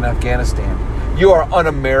Iraq and Afghanistan, you are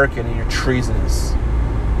un-American and you're treasonous.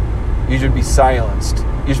 You should be silenced.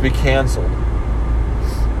 You should be canceled.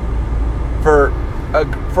 For a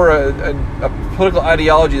political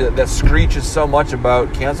ideology that screeches so much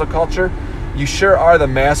about cancel culture, you sure are the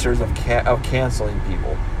masters of canceling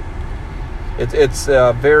people. It's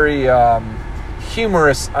a very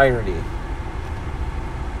humorous irony.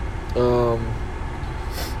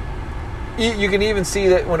 You can even see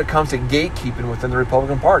that when it comes to gatekeeping within the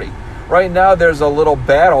Republican Party. Right now, there's a little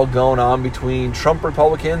battle going on between Trump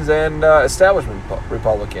Republicans and establishment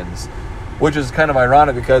Republicans, which is kind of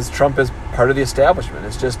ironic because Trump is part of the establishment.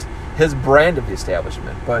 It's just his brand of the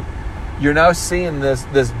establishment. But you're now seeing this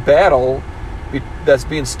battle that's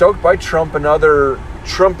being stoked by Trump and other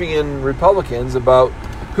Trumpian Republicans about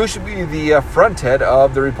who should be the fronthead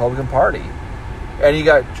of the Republican Party. And you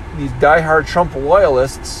got these diehard Trump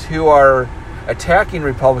loyalists who are attacking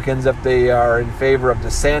Republicans if they are in favor of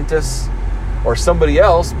DeSantis or somebody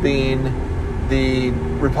else being the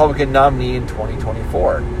Republican nominee in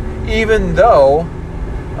 2024. Even though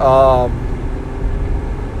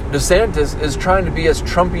DeSantis is trying to be as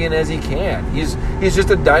Trumpian as he can. He's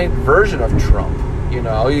just a diet version of Trump.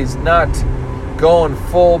 He's not going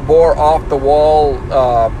full bore off the wall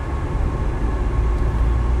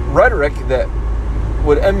rhetoric that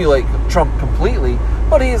would emulate Trump completely,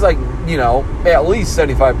 but he's like, at least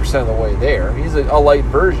 75% of the way there. He's a light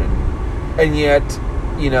version. And yet,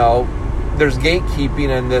 there's gatekeeping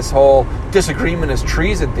and this whole disagreement is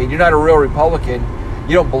treason thing. You're not a real Republican.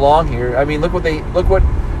 You don't belong here. I mean, look what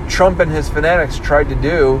Trump and his fanatics tried to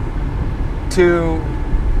do to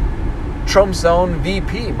Trump's own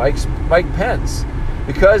VP, Mike Pence.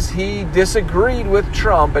 because he disagreed with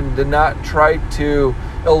Trump and did not try to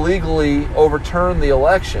illegally overturn the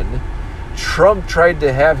election, Trump tried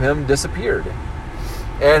to have him disappeared.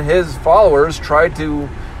 And his followers tried to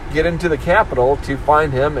get into the Capitol to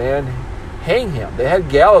find him and hang him. They had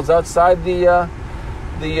gallows outside the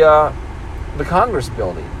Congress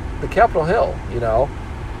building, the Capitol Hill,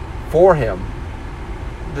 for him.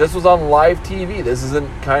 This was on live TV. This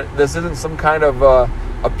isn't some kind of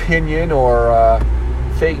opinion or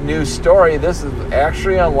fake news story. This is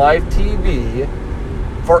actually on live TV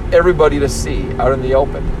for everybody to see out in the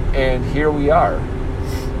open. And here we are.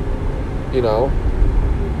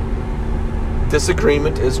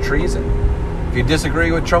 Disagreement is treason. If you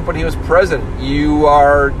disagree with Trump when he was president, you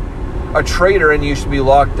are a traitor and you should be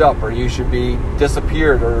locked up, or you should be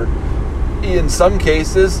disappeared, or in some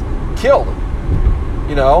cases killed.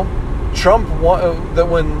 Trump,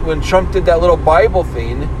 when Trump did that little Bible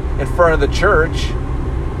thing in front of the church,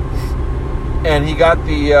 and he got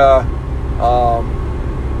the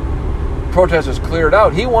protesters cleared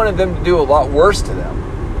out, he wanted them to do a lot worse to them.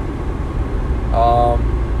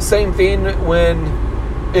 Same thing when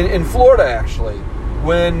in Florida, actually,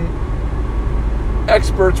 when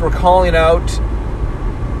experts were calling out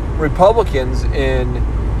Republicans in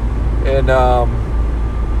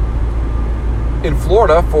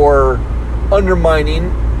Florida for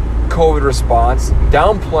undermining COVID response,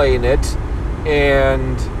 downplaying it,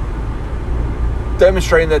 and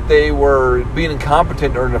demonstrating that they were being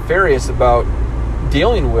incompetent or nefarious about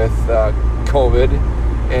dealing with COVID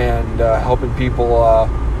and helping people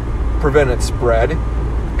prevent its spread.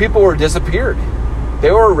 People were disappeared.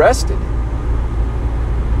 They were arrested.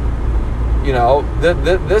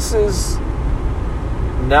 This is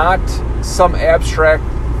not some abstract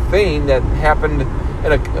thing that happened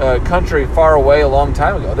in a country far away a long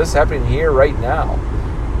time ago. This is happening here right now.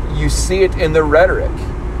 You see it in the rhetoric,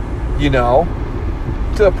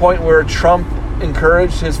 to the point where Trump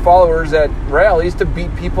encouraged his followers at rallies to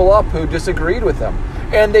beat people up who disagreed with them.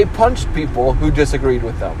 And they punched people who disagreed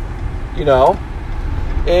with them,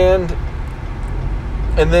 and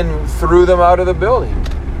then threw them out of the building.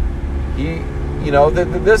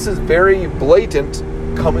 This is very blatant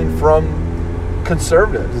coming from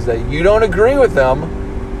conservatives, is that you don't agree with them,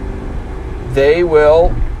 they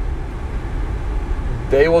will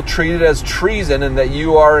treat it as treason and that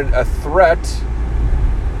you are a threat,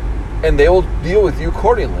 and they will deal with you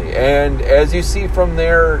accordingly. And as you see from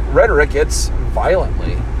their rhetoric, it's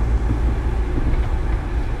violently.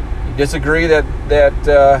 You disagree that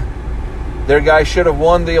their guy should have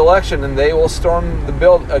won the election, and they will storm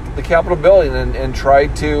the Capitol building and try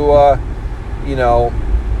to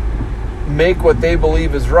make what they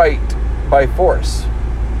believe is right by force.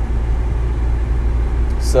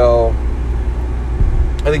 So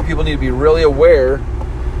I think people need to be really aware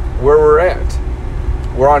where we're at.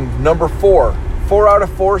 We're on number 4. 4 out of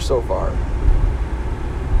 4 so far.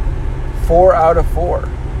 4 out of 4.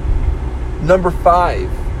 Number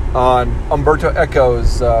 5 on Umberto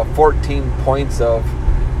Eco's 14 points of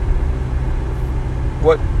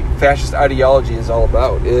what fascist ideology is all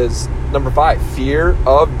about is number 5, fear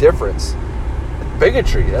of difference.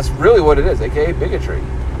 Bigotry, that's really what it is, aka bigotry.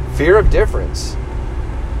 Fear of difference.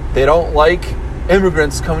 They don't like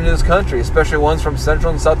immigrants coming to this country, especially ones from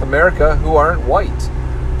Central and South America who aren't white.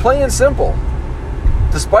 Plain and simple.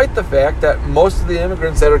 Despite the fact that most of the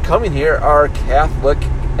immigrants that are coming here are Catholic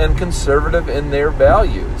and conservative in their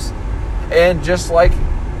values. And just like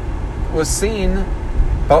was seen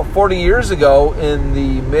about 40 years ago in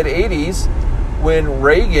the mid-'80s when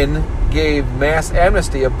Reagan gave mass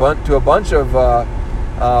amnesty to a bunch of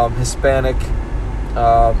Hispanic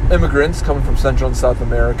immigrants coming from Central and South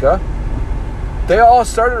America, they all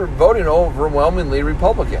started voting overwhelmingly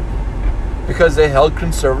Republican because they held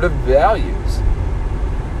conservative values.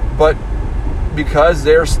 But because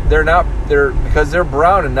they're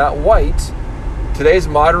brown and not white, today's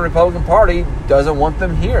modern Republican Party doesn't want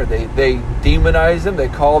them here. They demonize them. They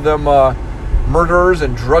call them murderers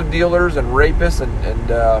and drug dealers and rapists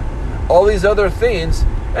and all these other things.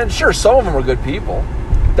 And sure, some of them are good people.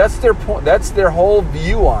 That's their point. That's their whole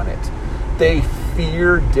view on it. They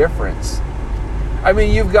fear difference. I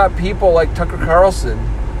mean, you've got people like Tucker Carlson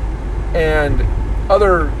and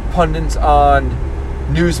other pundits on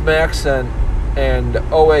Newsmax and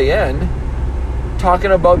OAN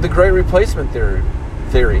talking about the Great Replacement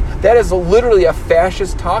theory. That is literally a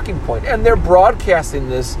fascist talking point. And they're broadcasting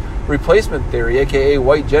this replacement theory, aka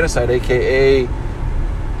white genocide, aka,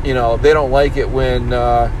 they don't like it when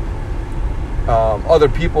other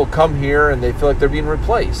people come here and they feel like they're being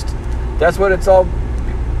replaced. That's what's all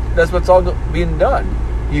being done.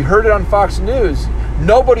 You heard it on Fox News.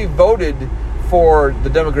 Nobody voted for the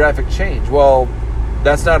demographic change. Well,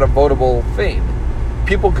 that's not a votable thing.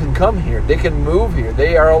 People can come here. They can move here.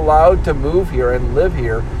 They are allowed to move here and live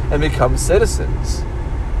here and become citizens.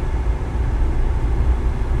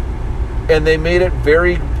 And they made it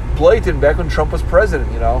very blatant back when Trump was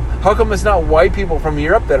president, you know. How come it's not white people from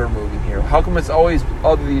Europe that are moving here? How come it's always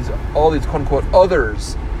all these quote-unquote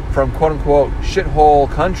others from quote-unquote shithole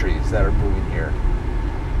countries that are moving here?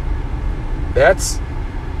 That's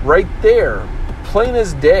right there, plain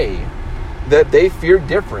as day, that they fear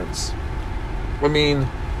difference. I mean,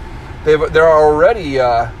 they're already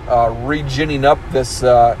reginning up this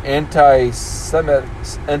anti-Semitic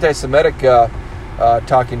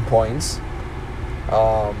talking points.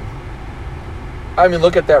 I mean,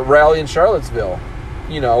 look at that rally in Charlottesville.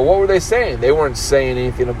 You know, what were they saying? They weren't saying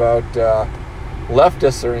anything about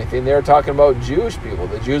leftists or anything. They were talking about Jewish people.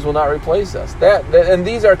 The Jews will not replace us. And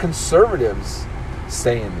these are conservatives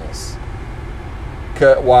saying this.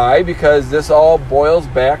 Why? Because this all boils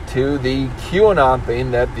back to the QAnon thing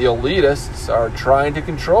that the elitists are trying to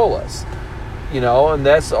control us. You know, and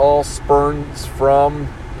that's all spurns from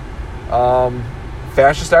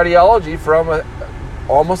fascist ideology from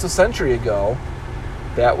almost a century ago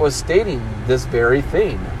that was stating this very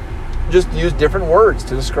thing. Just use different words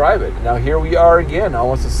to describe it. Now here we are again,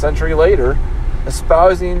 almost a century later,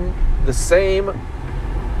 espousing the same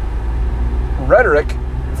rhetoric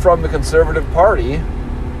from the Conservative Party,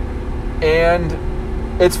 and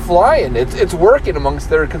it's flying. It's working amongst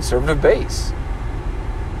their conservative base.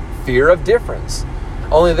 Fear of difference.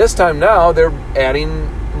 Only this time now they're adding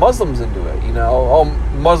Muslims into it. You know,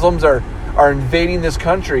 Muslims are invading this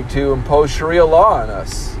country to impose Sharia law on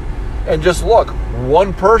us. And just look,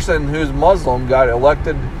 one person who's Muslim got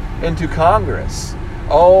elected into Congress.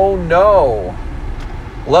 Oh no.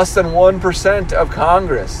 Less than 1% of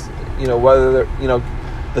Congress, you know, whether, you know,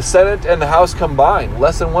 the Senate and the House combined,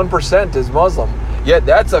 less than 1% is Muslim. Yet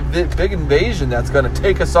that's a big invasion that's going to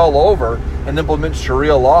take us all over and implement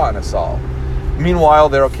Sharia law on us all. Meanwhile,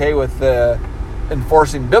 they're okay with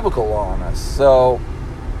enforcing biblical law on us. So,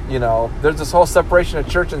 you know, there's this whole separation of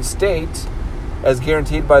church and state as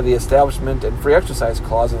guaranteed by the Establishment and Free Exercise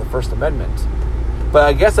Clause of the First Amendment. But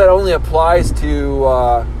I guess that only applies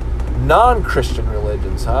to non-Christian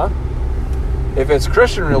religions, huh? If it's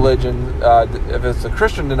Christian religion, if it's a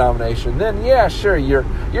Christian denomination, then yeah, sure,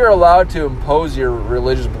 you're allowed to impose your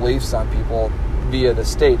religious beliefs on people via the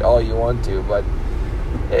state all you want to. But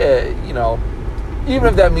you know, even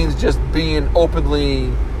if that means just being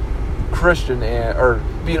openly Christian or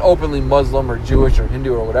being openly Muslim or Jewish or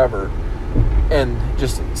Hindu or whatever, and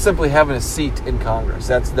just simply having a seat in Congress,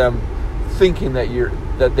 that's them thinking that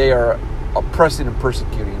they are oppressing and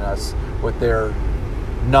persecuting us with their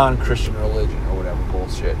non-Christian religion or whatever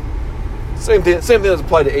bullshit. Same thing that's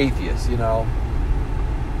applied to atheists, you know.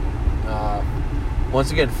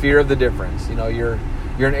 Once again, fear of the difference. You know, you're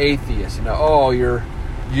an atheist. You know, oh, you're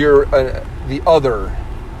the other.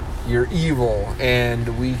 You're evil,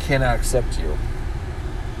 and we cannot accept you.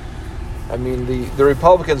 I mean, the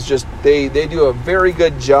Republicans just they do a very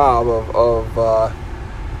good job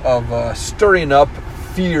of stirring up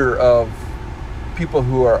fear of people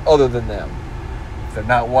who are other than them. They're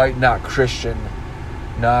not white, not Christian,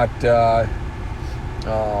 not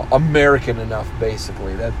American enough,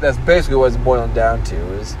 basically. That's basically what it's boiling down to,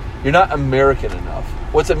 is you're not American enough.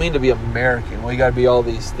 What's it mean to be American? Well, you got to be all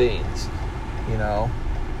these things, you know.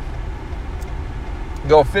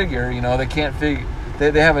 Go figure, you know, they can't figure.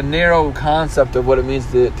 They have a narrow concept of what it means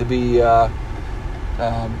to be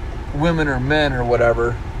women or men or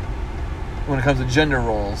whatever when it comes to gender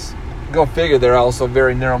roles. Go figure, they're also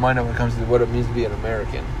very narrow-minded when it comes to what it means to be an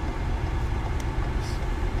American.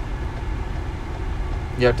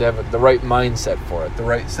 You have to have the right mindset for it, the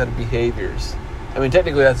right set of behaviors. I mean,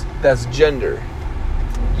 technically that's gender.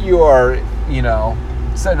 You are, you know,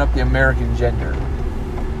 setting up the American gender.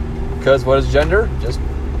 Because what is gender? Just,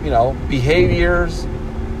 you know, behaviors,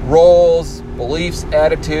 roles, beliefs,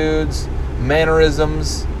 attitudes,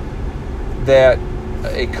 mannerisms that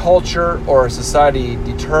a culture or a society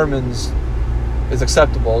determines is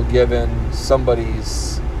acceptable given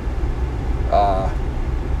somebody's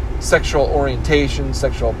sexual orientation,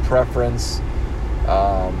 sexual preference,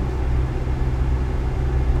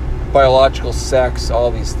 biological sex, all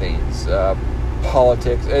these things,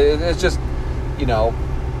 politics. It's just, you know,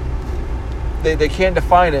 they can't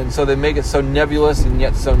define it, and so they make it so nebulous and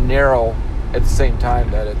yet so narrow at the same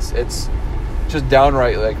time that it's just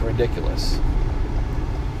downright like ridiculous.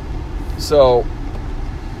 So,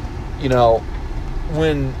 you know,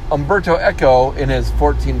 when Umberto Eco, in his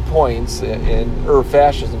 14 points in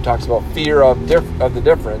Ur-Fascism, talks about fear of the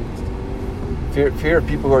different, fear of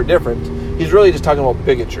people who are different, he's really just talking about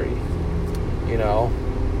bigotry, you know.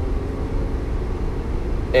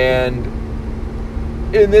 And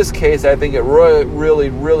in this case, I think it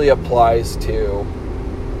really applies to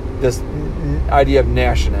this idea of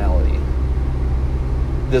nationality.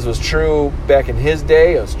 This was true back in his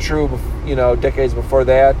day. It was true, decades before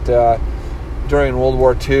that, during World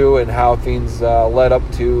War II, and how things led up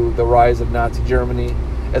to the rise of Nazi Germany,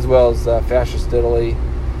 as well as fascist Italy,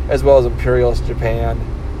 as well as imperialist Japan,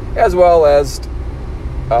 as well as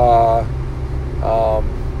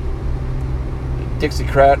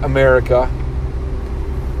Dixiecrat America.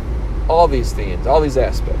 All these themes, all these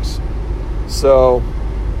aspects. So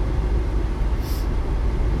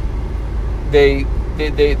they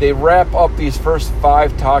wrap up these first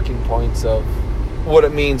 5 talking points of what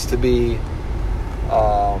it means to be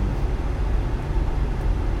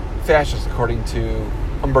fascist, according to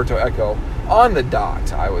Umberto Eco, on the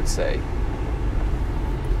dot, I would say.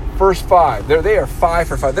 First 5, they are 5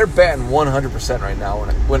 for 5. They're batting 100% right now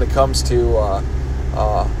when it comes to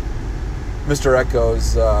Mr.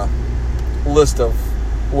 Eco's list of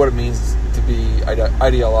what it means to be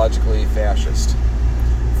ideologically fascist.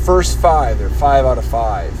 First 5, they're 5 out of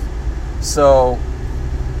 5. So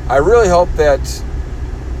I really hope that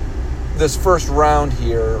this first round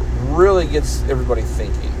here really gets everybody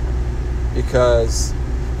thinking, because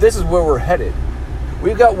this is where we're headed.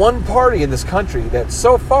 We've got one party in this country that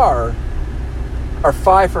so far are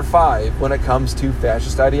 5 for 5 when it comes to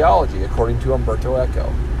fascist ideology, according to Umberto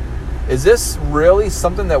Eco. Is this really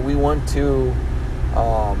something that we want to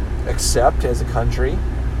accept as a country?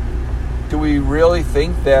 Do we really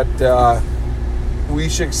think that we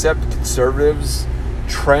should accept conservatives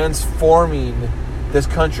transforming this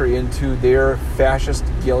country into their fascist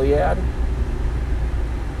Gilead?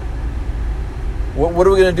 What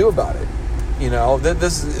are we going to do about it? You know,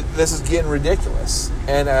 this is getting ridiculous,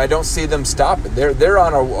 and I don't see them stopping. They're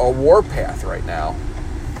on a war path right now,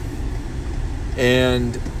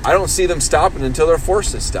 and I don't see them stopping until they're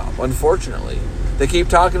forced to stop. Unfortunately, they keep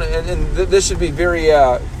talking, and this should be very,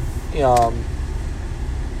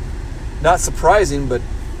 not surprising, but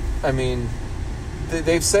I mean,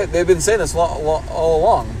 they've been saying this all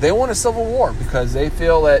along. They want a civil war because they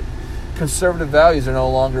feel that conservative values are no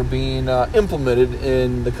longer being implemented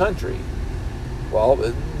in the country. Well,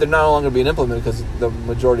 they're no longer being implemented because the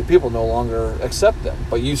majority of people no longer accept them.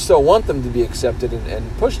 But you still want them to be accepted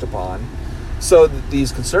and pushed upon, so that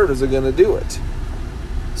these conservatives are going to do it.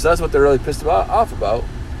 So that's what they're really pissed off about.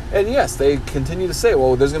 And yes, they continue to say,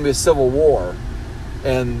 well, there's going to be a civil war,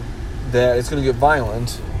 and that it's going to get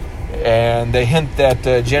violent. And they hint that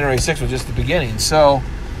January 6th was just the beginning. So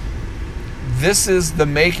this is the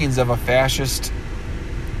makings of a fascist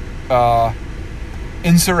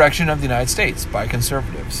insurrection of the United States by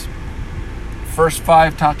conservatives. First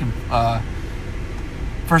 5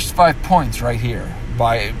 points right here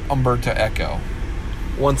by Umberto Eco.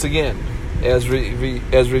 Once again, as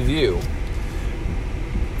review: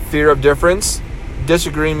 fear of difference,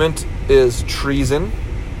 disagreement is treason,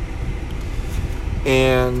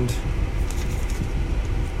 and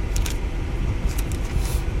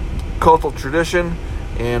cultural tradition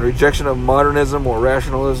and rejection of modernism or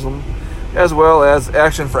rationalism, as well as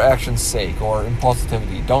action for action's sake or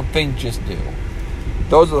impulsivity. Don't think, just do.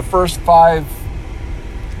 Those are the first 5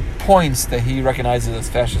 points that he recognizes as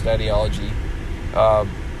fascist ideology,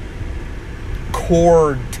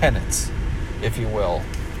 core tenets, if you will.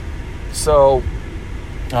 So,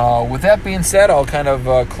 with that being said, I'll kind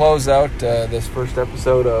of close out this first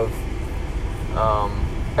episode of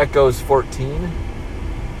Echoes 14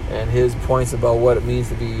 and his points about what it means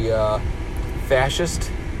to be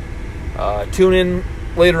fascist. Tune in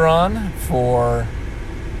later on for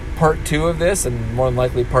part 2 of this, and more than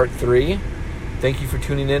likely part 3. Thank you for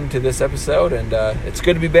tuning in to this episode, and it's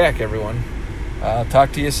good to be back, everyone. I'll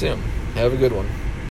talk to you soon. Have a good one.